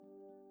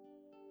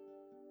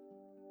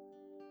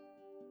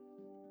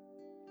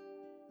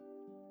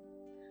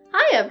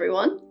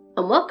everyone,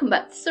 and welcome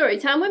back to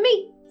Storytime with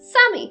me,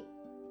 Sammy.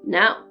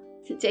 Now,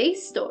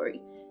 today's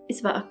story is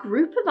about a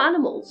group of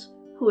animals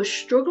who are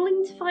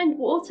struggling to find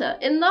water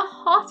in the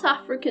hot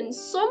African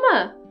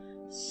summer.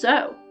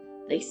 So,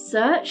 they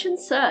search and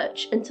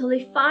search until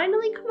they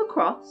finally come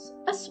across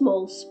a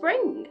small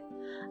spring.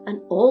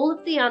 And all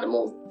of the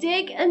animals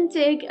dig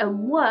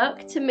and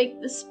work to make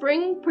the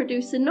spring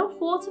produce enough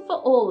water for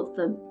all of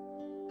them,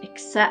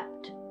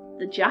 except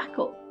the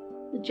jackal.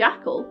 The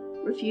jackal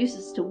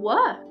refuses to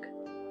work.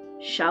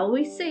 Shall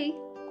we see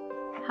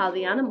how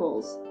the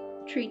animals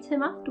treat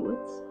him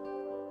afterwards?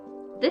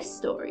 This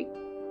story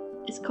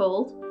is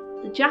called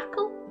The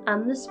Jackal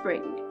and the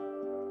Spring.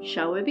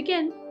 Shall we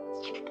begin?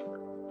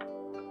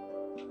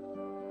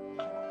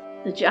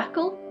 The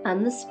Jackal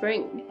and the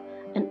Spring,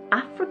 an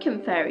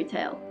African fairy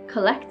tale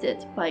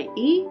collected by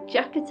E.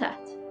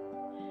 Jacatet.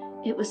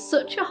 It was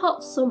such a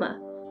hot summer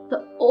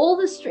that all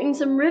the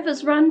streams and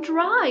rivers ran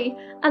dry,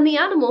 and the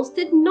animals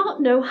did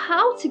not know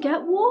how to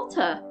get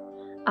water.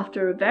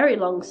 After a very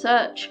long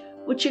search,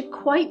 which had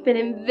quite been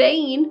in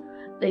vain,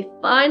 they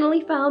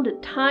finally found a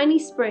tiny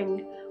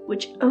spring,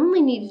 which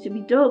only needed to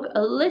be dug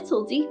a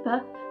little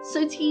deeper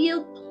so to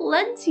yield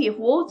plenty of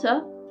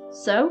water.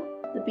 So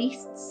the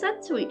beasts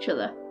said to each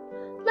other,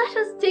 "Let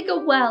us dig a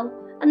well,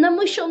 and then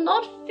we shall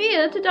not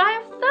fear to die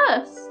of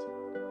thirst."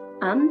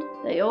 And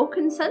they all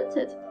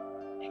consented,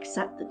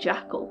 except the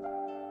jackal,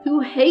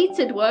 who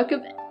hated work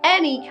of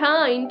any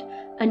kind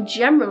and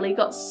generally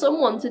got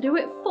someone to do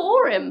it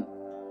for him.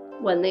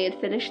 When they had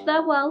finished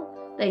their well,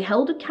 they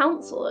held a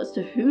council as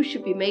to who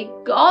should be made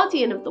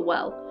guardian of the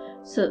well,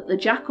 so that the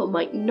jackal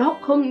might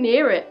not come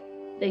near it.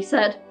 They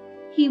said,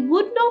 "He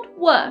would not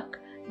work,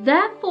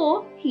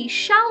 therefore he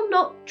shall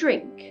not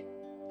drink."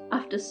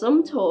 After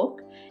some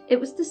talk, it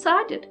was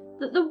decided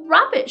that the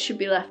rabbit should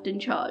be left in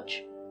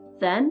charge.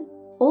 Then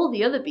all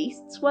the other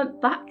beasts went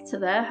back to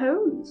their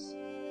homes.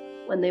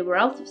 When they were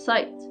out of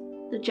sight,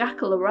 the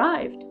jackal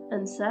arrived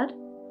and said,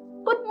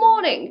 Good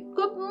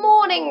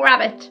morning,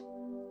 rabbit."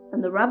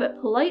 And the rabbit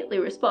politely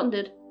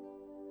responded,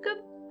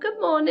 Good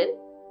morning."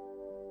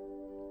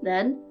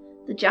 Then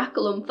the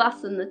jackal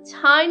unfastened the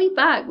tiny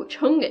bag which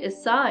hung at his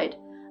side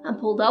and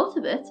pulled out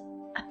of it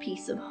a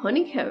piece of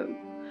honeycomb,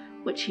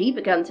 which he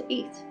began to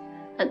eat,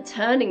 and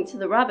turning to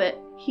the rabbit,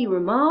 he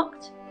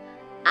remarked,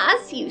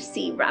 "As you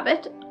see,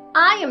 rabbit,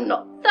 I am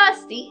not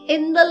thirsty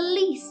in the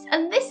least,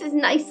 and this is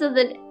nicer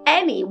than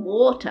any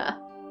water."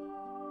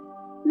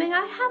 "May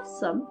I have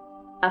some?"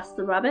 asked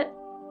the rabbit.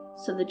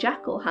 So the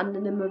jackal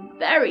handed him a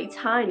very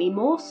tiny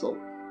morsel.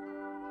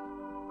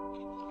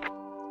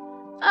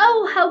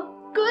 "Oh, how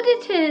good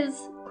it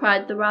is!"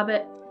 cried the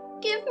rabbit.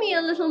 "Give me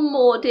a little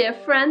more, dear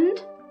friend."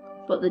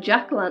 But the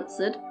jackal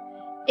answered,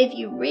 "If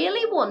you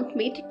really want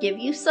me to give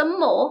you some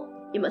more,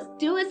 you must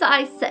do as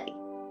I say.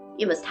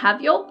 You must have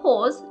your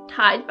paws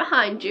tied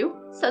behind you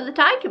so that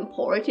I can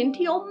pour it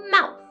into your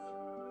mouth."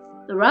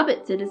 The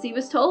rabbit did as he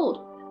was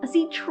told, as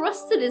he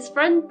trusted his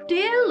friend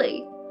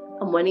dearly.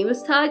 And when he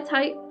was tied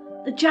tight,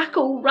 the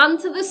jackal ran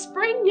to the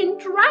spring and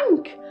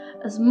drank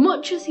as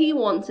much as he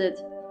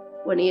wanted.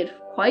 When he had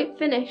quite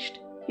finished,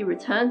 he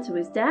returned to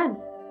his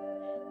den.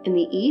 In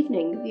the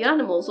evening, the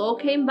animals all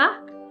came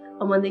back,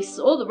 and when they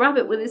saw the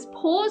rabbit with his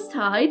paws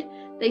tied,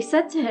 they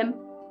said to him,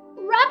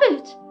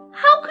 "Rabbit,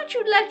 how could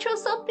you let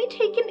yourself be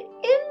taken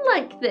in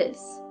like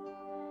this?"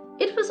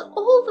 "It was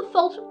all the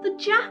fault of the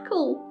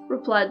jackal,"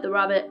 replied the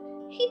rabbit.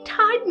 "He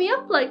tied me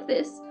up like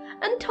this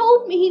and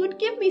told me he would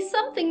give me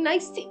something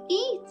nice to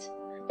eat.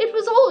 It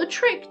was all a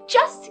trick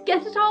just to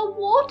get at our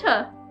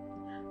water."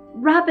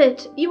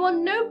 "Rabbit, you are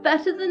no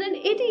better than an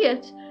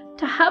idiot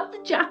to have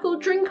the jackal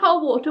drink our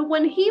water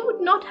when he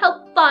would not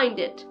help find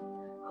it.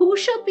 Who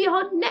shall be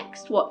our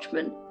next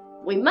watchman?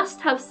 We must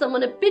have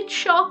someone a bit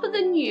sharper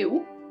than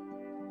you."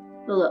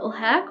 The little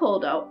hare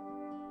called out,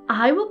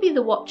 "I will be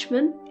the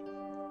watchman."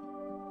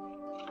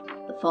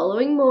 The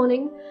following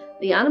morning,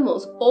 the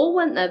animals all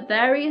went their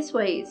various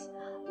ways,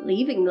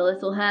 leaving the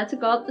little hare to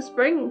guard the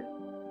spring.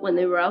 When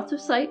they were out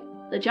of sight,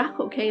 the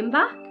jackal came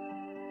back.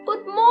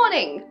 Good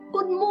morning,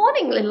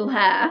 little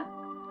hare."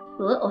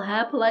 The little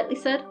hare politely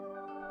said,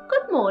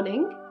 "Good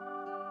morning."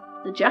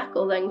 The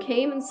jackal then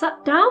came and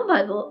sat down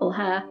by the little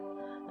hare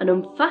and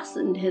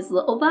unfastened his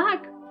little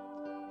bag,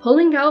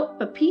 pulling out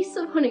a piece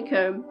of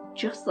honeycomb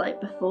just like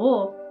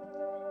before.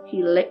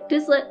 He licked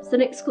his lips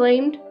and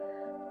exclaimed,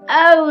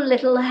 "Oh,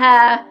 little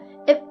hare,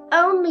 if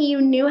only you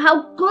knew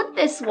how good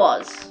this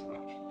was."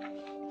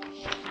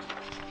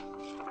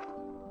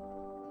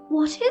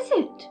 "What is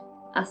it?"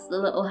 asked the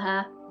little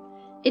hare.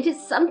 "It is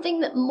something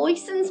that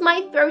moistens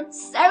my throat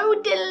so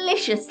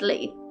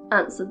deliciously,"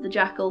 answered the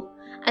jackal,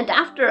 "and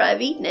after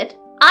I've eaten it,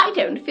 I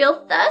don't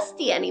feel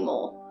thirsty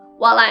anymore,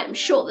 while I am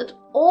sure that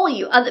all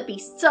you other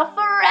beasts are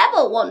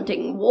forever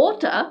wanting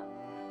water."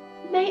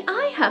 "May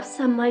I have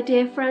some, my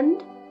dear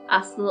friend?"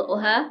 asked the little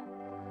hare.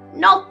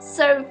 "Not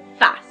so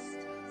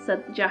fast,"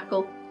 said the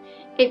jackal.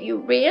 "If you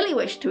really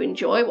wish to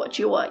enjoy what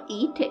you are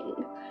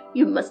eating,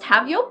 you must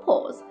have your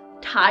paws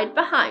tied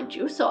behind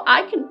you so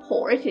I can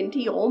pour it into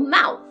your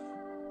mouth."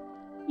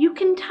 You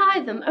can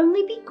tie them,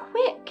 only be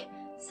quick,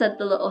 said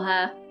the little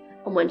hare.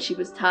 And when she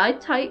was tied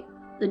tight,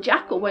 the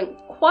jackal went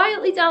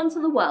quietly down to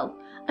the well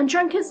and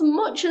drank as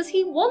much as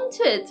he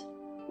wanted.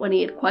 When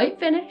he had quite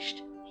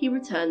finished, he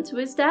returned to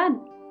his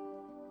den.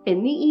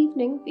 In the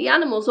evening, the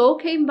animals all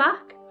came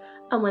back,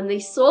 and when they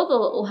saw the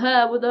little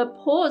hare with her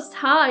paws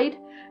tied,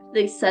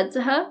 they said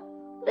to her,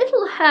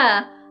 "Little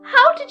hare,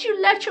 how did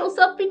you let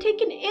yourself be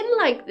taken in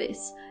like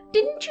this?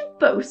 Didn't you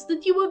boast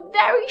that you were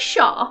very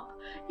sharp?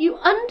 You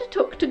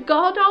undertook to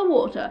guard our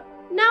water.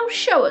 Now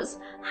show us,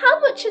 how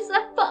much is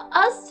left for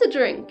us to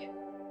drink?"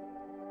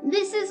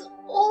 "This is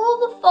all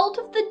the fault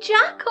of the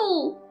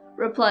jackal,"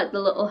 replied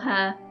the little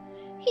hare.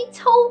 "He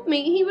told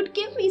me he would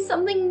give me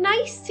something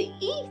nice to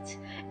eat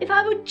if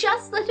I would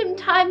just let him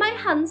tie my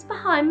hands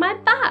behind my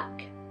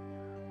back."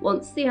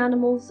 Once the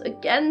animals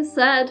again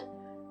said,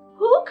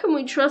 "Who can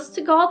we trust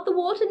to guard the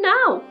water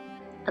now?"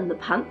 And the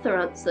panther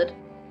answered,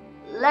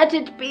 "Let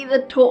it be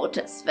the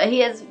tortoise, for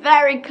he is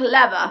very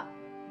clever."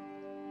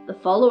 The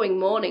following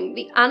morning,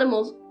 the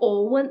animals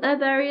all went their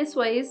various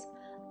ways,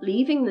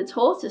 leaving the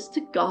tortoise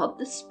to guard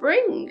the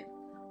spring.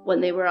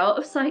 When they were out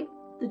of sight,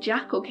 the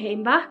jackal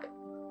came back.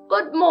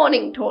 "Good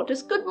morning,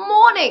 tortoise, good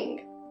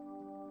morning!"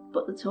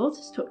 But the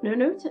tortoise took no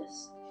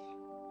notice.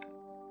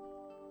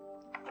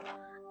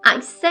 "I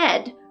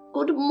said,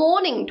 good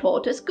morning,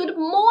 tortoise, good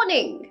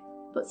morning!"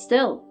 But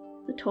still,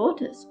 the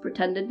tortoise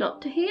pretended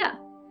not to hear.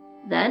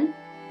 Then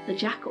the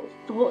jackal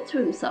thought to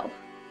himself,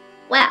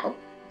 "Well,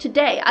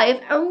 today I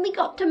have only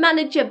got to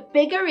manage a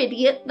bigger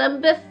idiot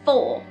than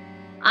before.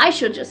 I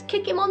shall just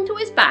kick him onto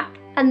his back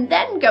and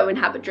then go and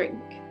have a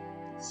drink."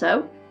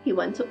 So he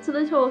went up to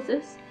the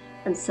tortoise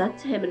and said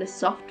to him in a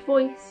soft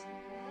voice,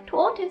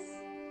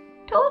 "Tortoise,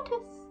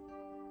 tortoise."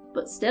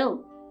 But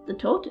still the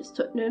tortoise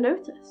took no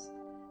notice.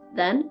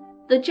 Then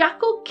the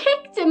jackal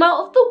kicked him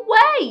out of the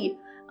way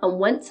and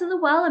went to the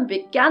well and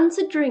began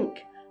to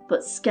drink.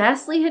 But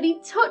scarcely had he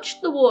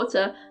touched the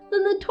water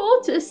than the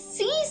tortoise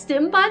seized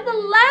him by the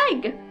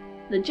leg.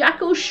 The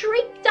jackal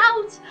shrieked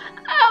out,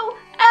 "Oh,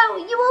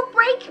 oh, you will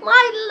break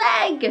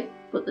my leg!"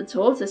 But the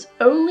tortoise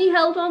only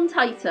held on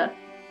tighter.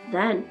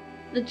 Then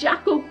the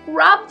jackal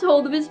grabbed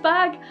hold of his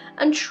bag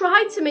and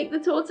tried to make the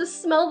tortoise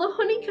smell the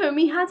honeycomb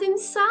he had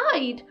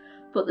inside.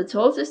 But the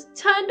tortoise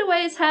turned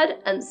away his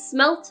head and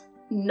smelt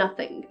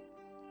nothing.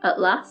 At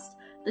last,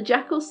 the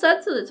jackal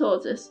said to the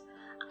tortoise,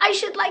 "I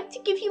should like to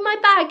give you my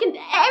bag and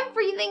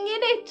everything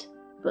in it."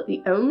 But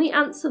the only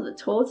answer the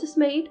tortoise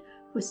made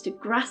was to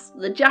grasp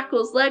the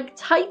jackal's leg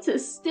tighter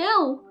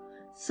still.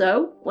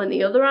 So, when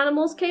the other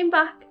animals came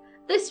back,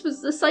 this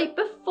was the sight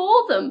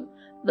before them.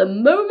 The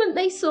moment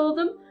they saw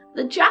them,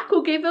 the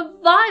jackal gave a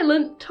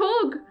violent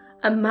tug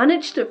and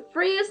managed to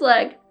free his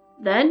leg.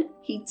 Then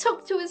he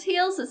took to his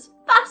heels as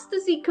fast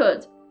as he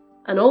could.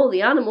 And all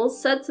the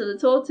animals said to the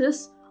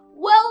tortoise,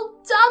 "Well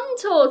done,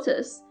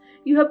 tortoise!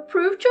 You have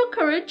proved your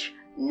courage.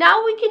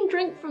 Now we can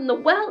drink from the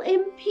well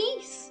in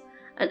peace.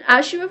 And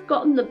as you have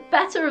gotten the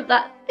better of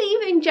that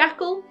thieving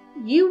jackal,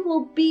 you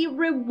will be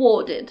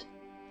rewarded."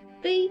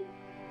 The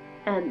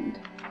end.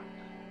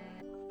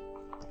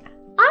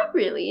 I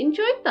really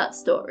enjoyed that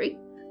story.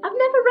 I've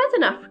never read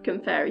an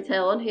African fairy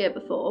tale on here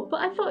before,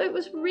 but I thought it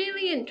was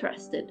really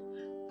interesting.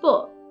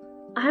 But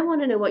I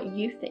want to know what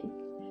you think.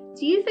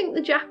 Do you think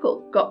the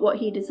jackal got what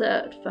he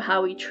deserved for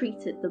how he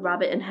treated the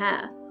rabbit and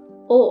hare?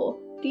 Or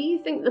do you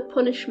think the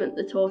punishment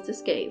the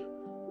tortoise gave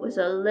was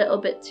a little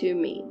bit too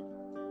mean?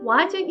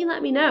 Why don't you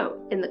let me know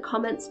in the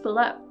comments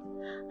below?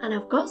 And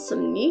I've got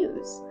some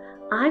news.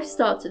 I've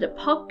started a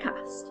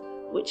podcast,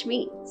 which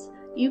means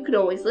you can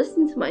always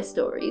listen to my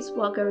stories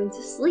while going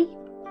to sleep.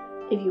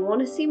 If you want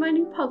to see my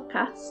new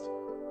podcast,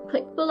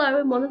 click below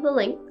in one of the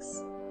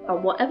links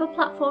on whatever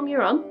platform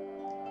you're on.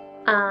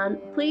 And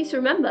please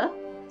remember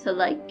to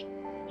like,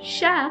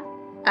 share,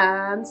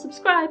 and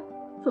subscribe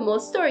for more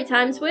story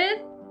times with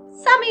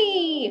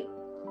Sammy.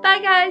 Bye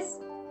guys.